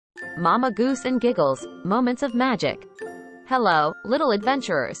Mama Goose and Giggles, Moments of Magic. Hello, little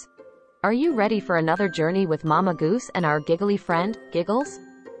adventurers. Are you ready for another journey with Mama Goose and our giggly friend, Giggles?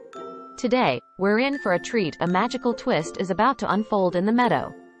 Today, we're in for a treat. A magical twist is about to unfold in the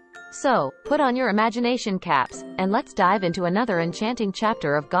meadow. So, put on your imagination caps, and let's dive into another enchanting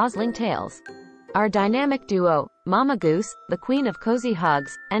chapter of Gosling Tales. Our dynamic duo, Mama Goose, the queen of cozy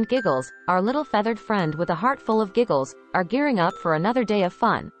hugs, and Giggles, our little feathered friend with a heart full of giggles, are gearing up for another day of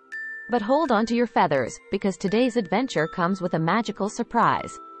fun. But hold on to your feathers, because today's adventure comes with a magical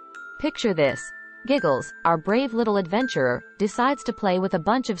surprise. Picture this. Giggles, our brave little adventurer, decides to play with a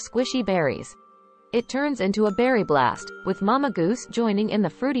bunch of squishy berries. It turns into a berry blast, with Mama Goose joining in the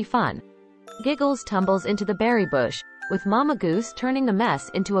fruity fun. Giggles tumbles into the berry bush, with Mama Goose turning the mess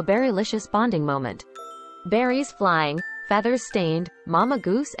into a berrylicious bonding moment. Berries flying, feathers stained, Mama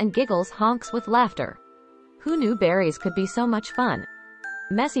Goose and Giggles honks with laughter. Who knew berries could be so much fun?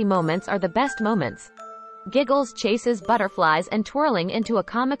 Messy moments are the best moments. Giggles chases butterflies and twirling into a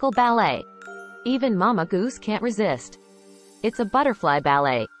comical ballet. Even Mama Goose can't resist. It's a butterfly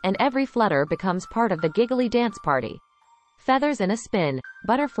ballet, and every flutter becomes part of the giggly dance party. Feathers in a spin,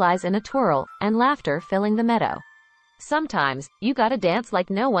 butterflies in a twirl, and laughter filling the meadow. Sometimes, you gotta dance like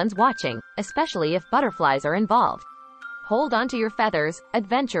no one's watching, especially if butterflies are involved. Hold on to your feathers,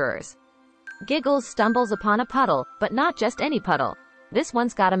 adventurers. Giggles stumbles upon a puddle, but not just any puddle. This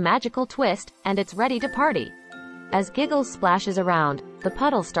one's got a magical twist, and it's ready to party. As Giggles splashes around, the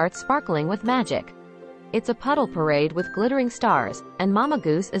puddle starts sparkling with magic. It's a puddle parade with glittering stars, and Mama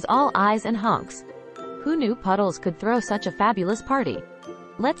Goose is all eyes and honks. Who knew puddles could throw such a fabulous party?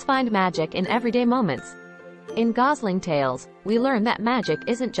 Let's find magic in everyday moments. In Gosling Tales, we learn that magic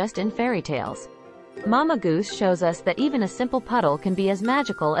isn't just in fairy tales. Mama Goose shows us that even a simple puddle can be as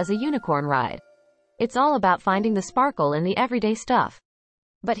magical as a unicorn ride. It's all about finding the sparkle in the everyday stuff.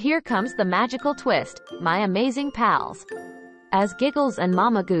 But here comes the magical twist, my amazing pals. As Giggles and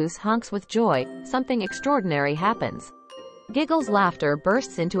Mama Goose honks with joy, something extraordinary happens. Giggles' laughter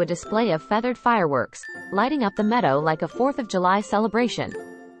bursts into a display of feathered fireworks, lighting up the meadow like a 4th of July celebration.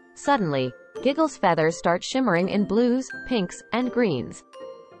 Suddenly, Giggles' feathers start shimmering in blues, pinks, and greens.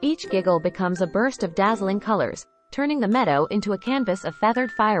 Each giggle becomes a burst of dazzling colors, turning the meadow into a canvas of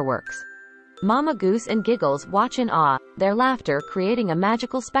feathered fireworks. Mama Goose and Giggles watch in awe, their laughter creating a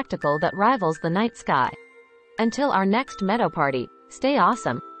magical spectacle that rivals the night sky. Until our next meadow party, stay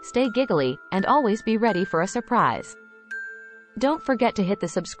awesome, stay giggly, and always be ready for a surprise. Don't forget to hit the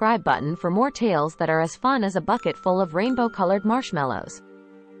subscribe button for more tales that are as fun as a bucket full of rainbow-colored marshmallows.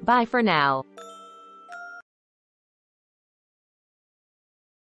 Bye for now.